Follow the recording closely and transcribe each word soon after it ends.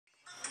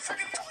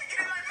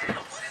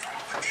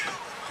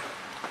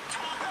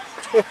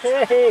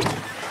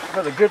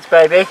Got the goods,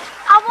 baby.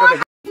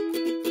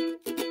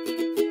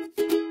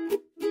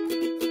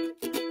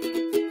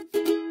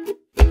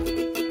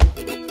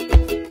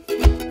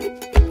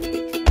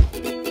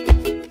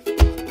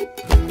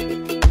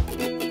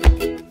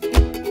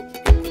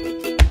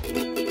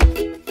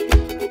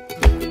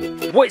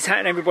 What's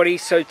happening, everybody?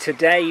 So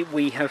today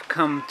we have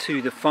come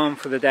to the farm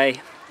for the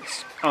day.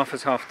 It's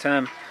Arthur's half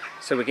term,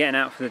 so we're getting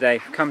out for the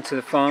day. We've come to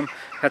the farm,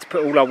 had to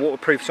put all our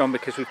waterproofs on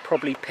because we've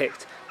probably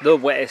picked the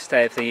wettest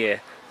day of the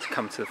year to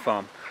come to the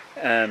farm.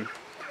 But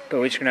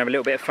we're just going to have a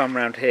little bit of fun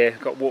around here.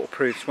 Got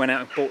waterproofs, went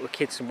out and bought the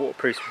kids some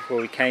waterproofs before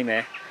we came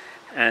here,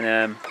 and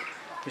we're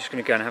just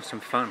going to go and have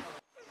some fun.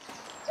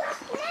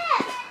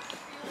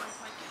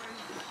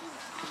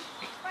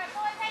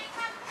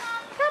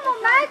 Come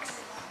on, Max.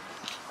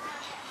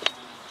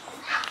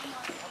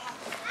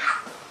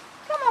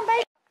 Come on,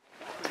 baby.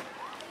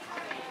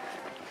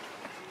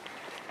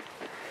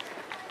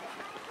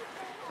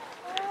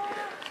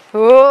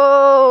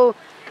 Oh,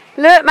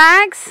 look,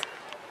 Max.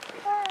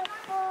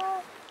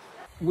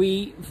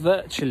 We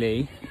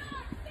virtually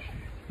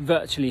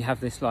have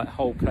this like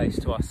whole place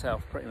to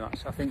ourselves pretty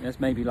much. I think there's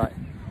maybe like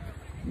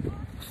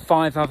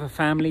 5 other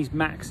families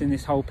max in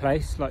this whole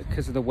place, like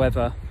because of the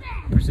weather,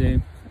 I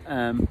presume.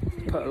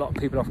 Put a lot of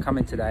people off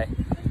coming today,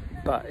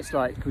 but it's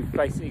like we've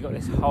basically got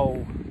this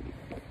whole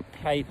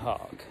play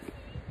park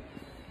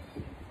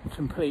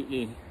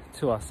completely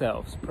to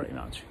ourselves pretty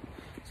much.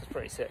 So it's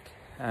pretty sick.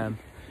 And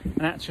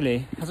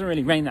actually it hasn't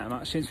really rained that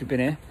much since we've been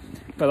here,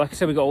 but like I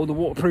said, we've got all the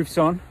waterproofs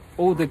on,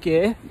 all the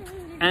gear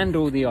and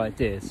all the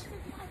ideas.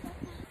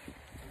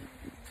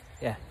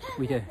 Yeah,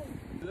 we do.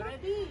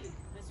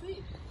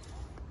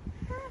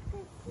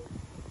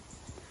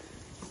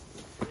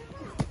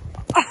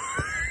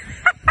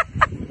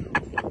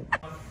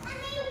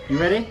 You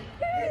ready?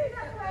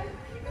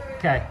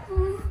 Okay.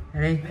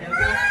 Ready?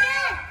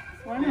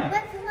 Why not?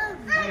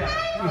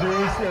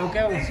 This little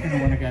girl's going to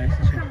want to go.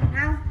 So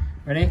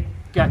ready?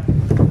 Go.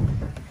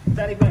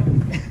 Daddy, go.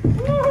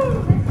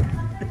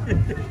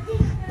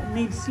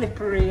 Need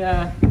slippery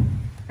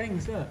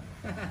things, look.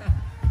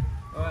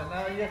 Alright,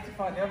 now you have to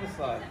find the other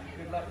side.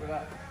 Good luck with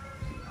that.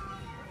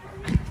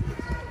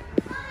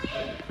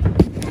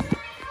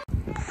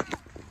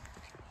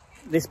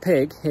 This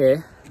pig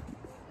here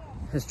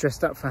has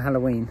dressed up for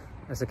Halloween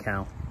as a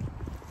cow.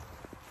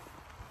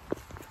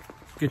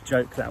 Good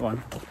joke, that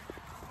one.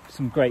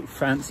 Some great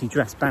fancy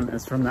dress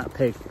banters from that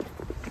pig.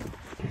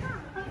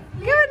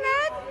 Go,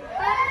 Ned.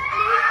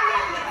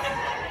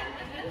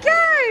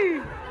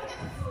 Go.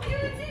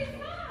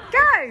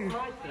 Go.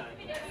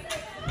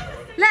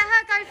 Let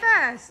her go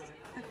first.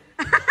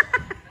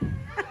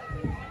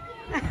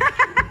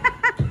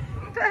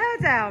 Put her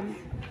down.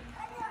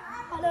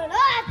 Go,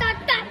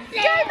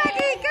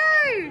 Maggie, go.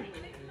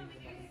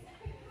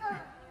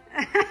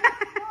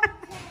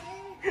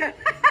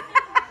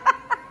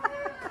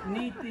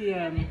 Need the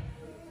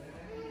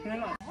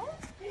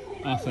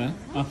Arthur,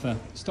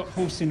 stop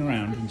horsing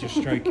around and just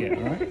stroke it,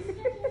 alright?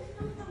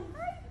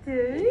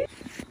 Do.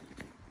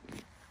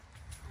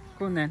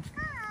 Go on then.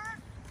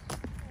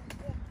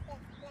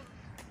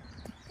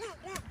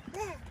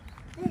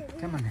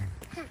 Come on then.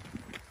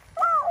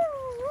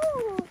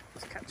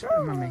 Let's catch up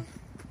with Mummy.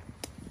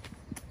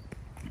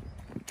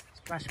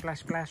 Splash, splash,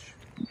 splash.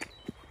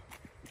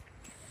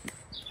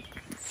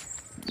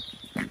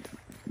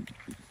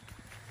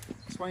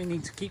 That's why you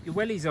need to keep your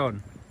wellies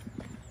on.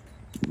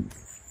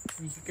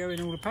 You could go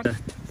in all the pubs. The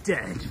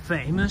dead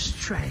famous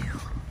trail.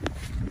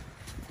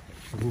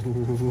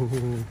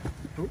 Ooh.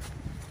 Oh.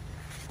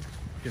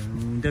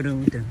 Dun, dun,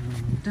 dun, dun,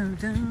 dun,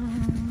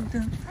 dun,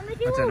 dun. I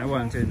don't know why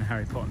I'm doing the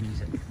Harry Potter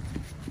music.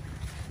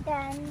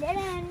 Dun,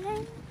 dun,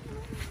 dun,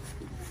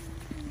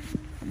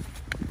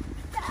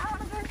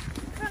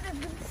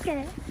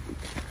 dun.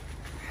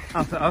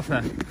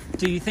 Arthur,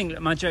 do you think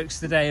that my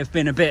jokes today have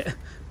been a bit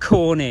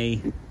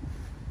corny?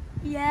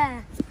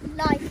 Yeah,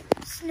 like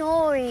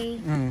snory.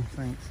 Oh,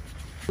 thanks.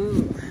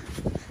 Ooh.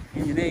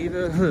 In your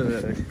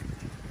neighbourhood,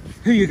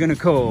 who you gonna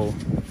call?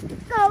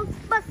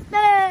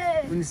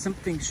 Ghostbusters! When there's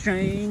something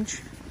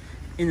strange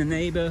in the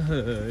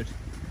neighbourhood,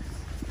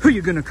 who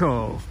you gonna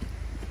call?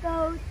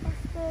 Ghostbusters!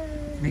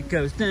 And it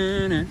goes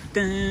dun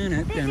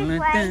dun dun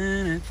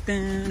dun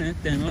dun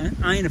dun.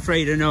 I ain't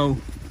afraid of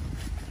no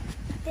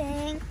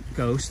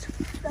ghost.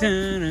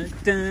 Dun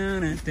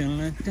dun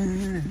dun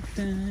dun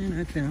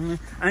dun.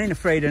 I ain't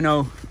afraid of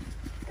no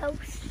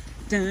Ghost.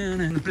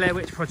 dun. The Blair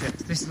Witch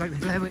Project. This is like the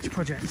Blair Witch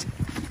Project.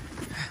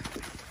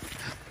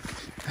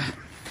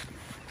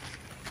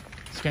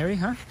 Scary,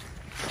 huh?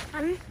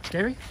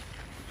 Scary?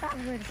 That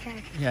was really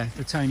scary. Yeah,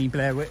 the Tony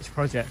Blair Witch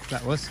Project,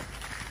 that was.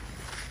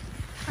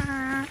 You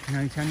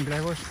know who Tony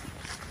Blair was?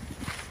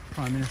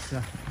 Prime Minister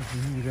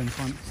of England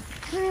once.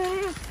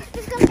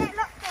 Just gonna get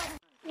locked in.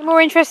 You're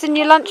more interested in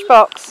your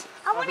lunchbox.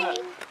 I want to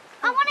eat.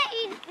 I want to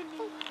eat.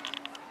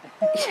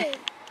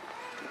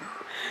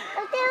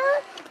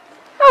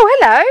 Oh,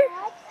 hello.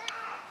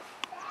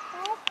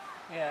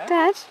 Yeah.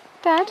 Dad.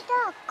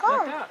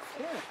 Go. Yeah.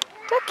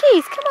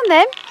 Duckies, come on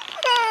then.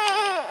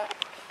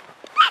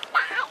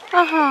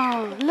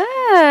 Oh,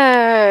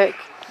 look.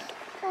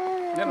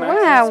 Look, Max,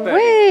 Wow, that's Birdie.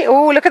 wee.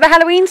 Oh, look at the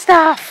Halloween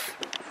stuff.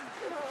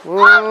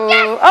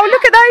 Whoa. Oh,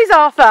 look at those,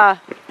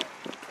 Arthur.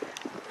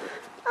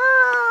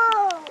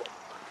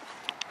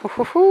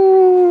 Ooh.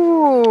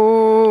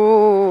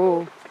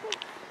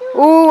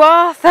 Ooh,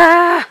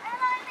 Arthur.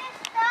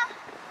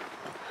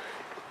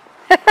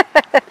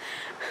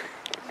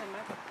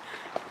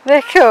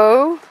 They're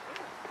cool.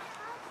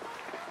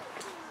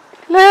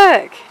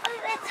 Look.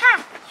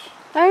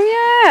 Oh,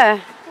 yeah.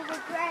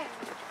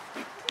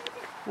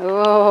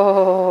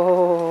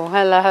 Oh,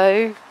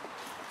 hello.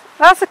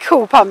 That's a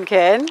cool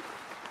pumpkin.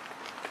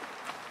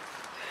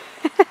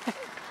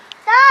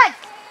 Dad!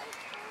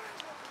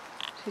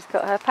 She's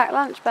got her packed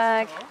lunch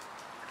bag.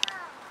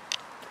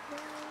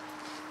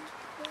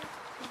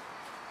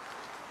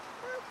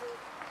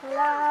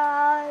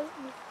 Hello.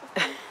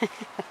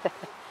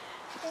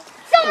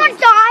 Someone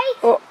died!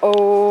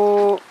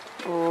 Uh-oh.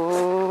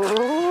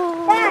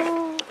 Dad!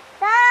 Oh.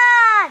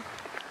 Dad!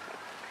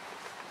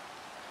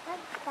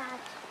 That's Dad.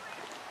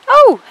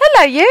 Oh,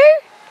 hello you.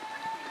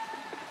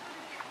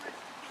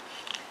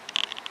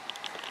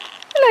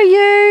 Hello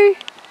you.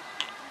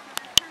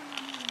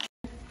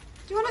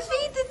 Do you want to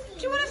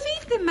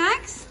feed them,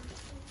 Max?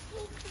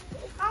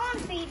 I want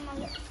to feed my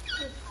little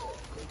kid.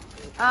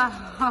 Oh.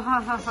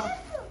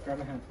 Grab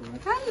a handful,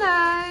 mate.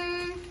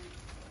 Hello.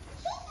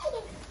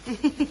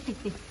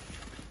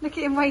 Look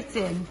at him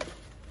waiting.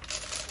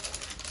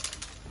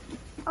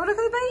 Oh, look at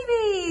the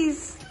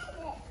babies.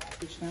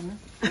 Reach down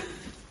there.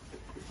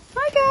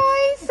 Hi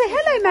guys. Say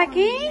hello,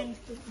 Maggie.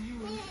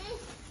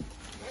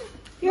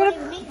 You want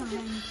to?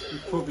 We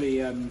probably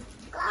should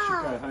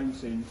go home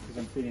soon because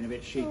I'm feeling a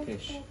bit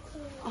sheepish.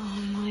 Oh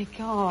my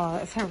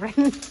God, that's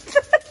horrendous.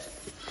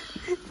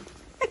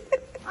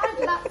 I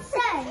was about to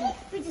say,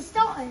 we just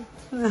started.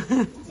 I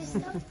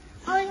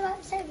was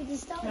about to say, we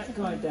just started. That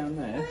guy down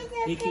there,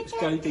 he keeps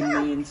goading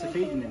me into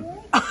feeding him.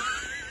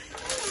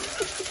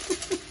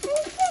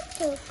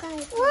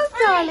 Well,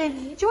 darling,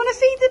 do you want to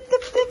feed the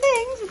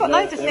things? We've got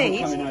loads of They're all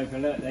feed. coming over,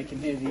 look, they can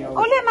hear the old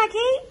Oh, look,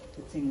 Maggie.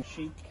 thing,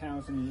 sheep,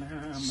 cows and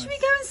lambs. Should we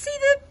go and see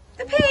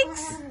the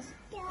pigs?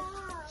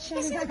 Should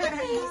we see the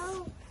piggies?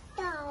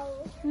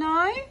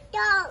 No?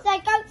 So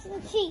go to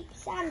the sheep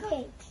and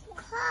pigs.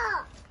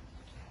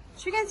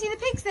 Should we go and see the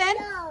pigs then?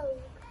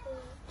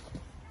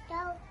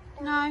 No.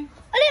 I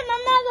let my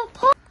mother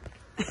pop.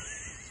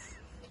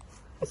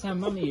 That's how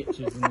mummy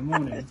itches in the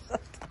morning.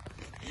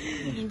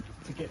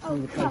 To get to all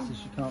the places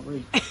she can't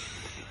reach.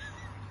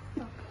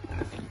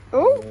 Oh.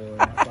 Oh,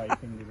 that bite your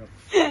fingers off.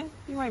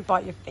 You won't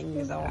bite your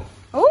fingers off.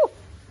 Oh.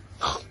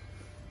 Oh,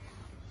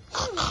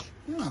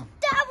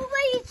 Dad,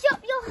 where you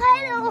chop your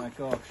head oh off? my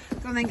gosh.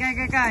 Go on then, go.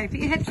 Put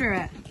your head through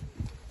it.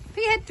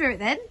 Put your head through it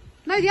then.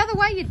 No, the other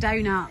way, you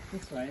donut.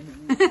 This way,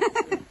 isn't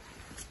it?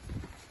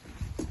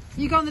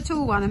 You go on the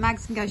tall one and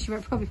Mags can go, she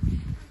won't probably...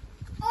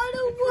 I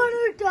don't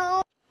want to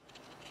die.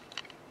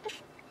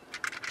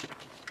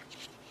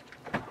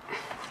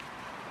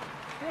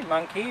 Hey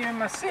monkey, you're in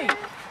my seat.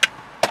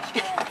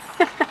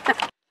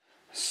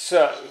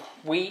 So,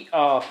 we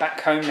are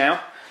back home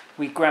now.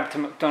 We grabbed a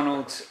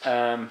McDonald's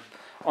on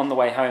the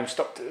way home,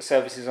 stopped at the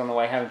services on the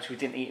way home so we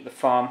didn't eat at the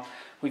farm.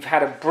 We've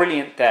had a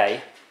brilliant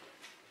day.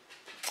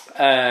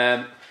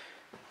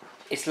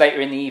 It's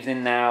later in the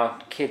evening now,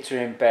 kids are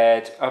in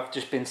bed. I've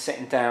just been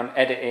sitting down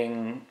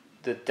editing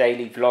the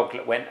daily vlog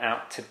that went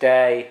out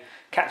today,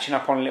 catching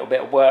up on a little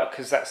bit of work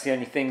because that's the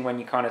only thing when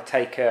you kind of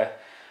take a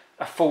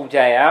full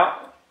day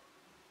out.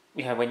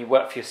 You know, when you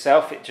work for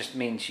yourself, it just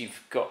means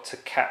you've got to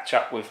catch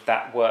up with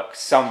that work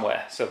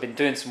somewhere. So I've been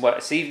doing some work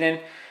this evening.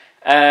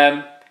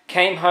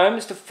 Came home.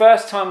 It's the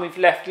first time we've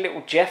left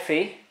little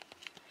Jeffy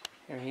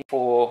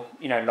for,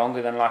 you know,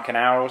 longer than like an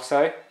hour or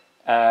so.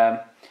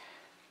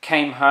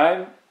 Came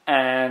home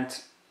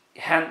and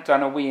hadn't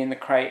done a wee in the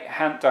crate,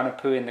 hadn't done a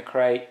poo in the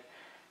crate.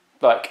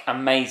 Like,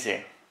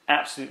 amazing.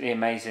 Absolutely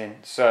amazing.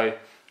 So,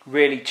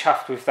 really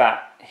chuffed with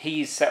that.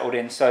 He's settled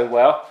in so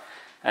well.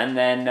 And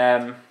then,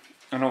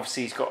 and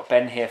obviously he's got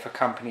Ben here for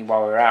company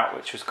while we're out,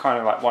 which was kind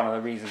of like one of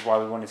the reasons why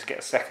we wanted to get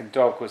a second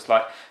dog, was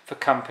like for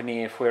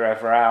company if we're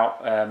ever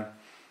out.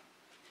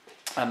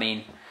 I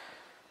mean,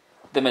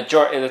 the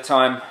majority of the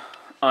time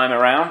I'm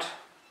around,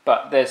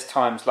 but there's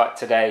times like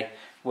today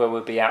where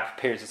we'll be out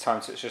for periods of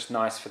time, so it's just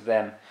nice for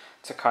them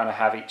to kind of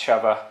have each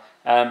other.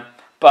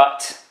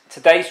 But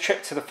today's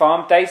trip to the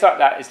farm, days like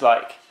that is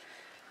like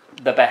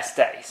the best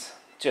days.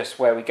 Just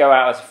where we go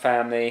out as a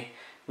family,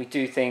 we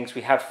do things,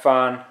 we have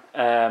fun.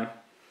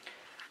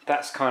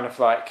 That's kind of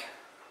like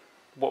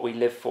what we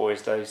live for,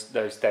 is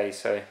those days.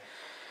 So it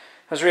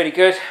was really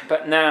good,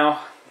 but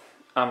now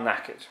I'm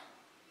knackered.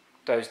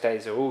 Those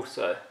days are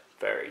also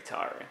very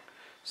tiring.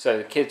 So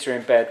the kids are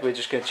in bed, we're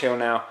just going to chill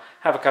now,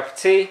 have a cup of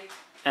tea,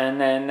 and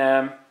then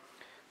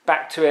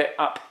back to it,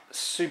 up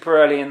super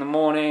early in the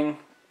morning,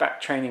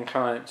 back training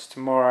clients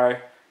tomorrow,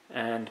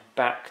 and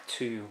back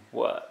to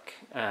work.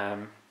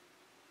 And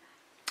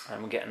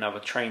we'll get another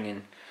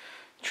training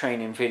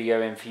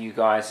video in for you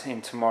guys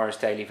in tomorrow's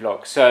daily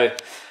vlog. So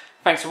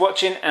thanks for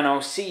watching, and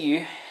I'll see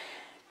you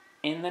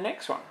in the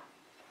next one.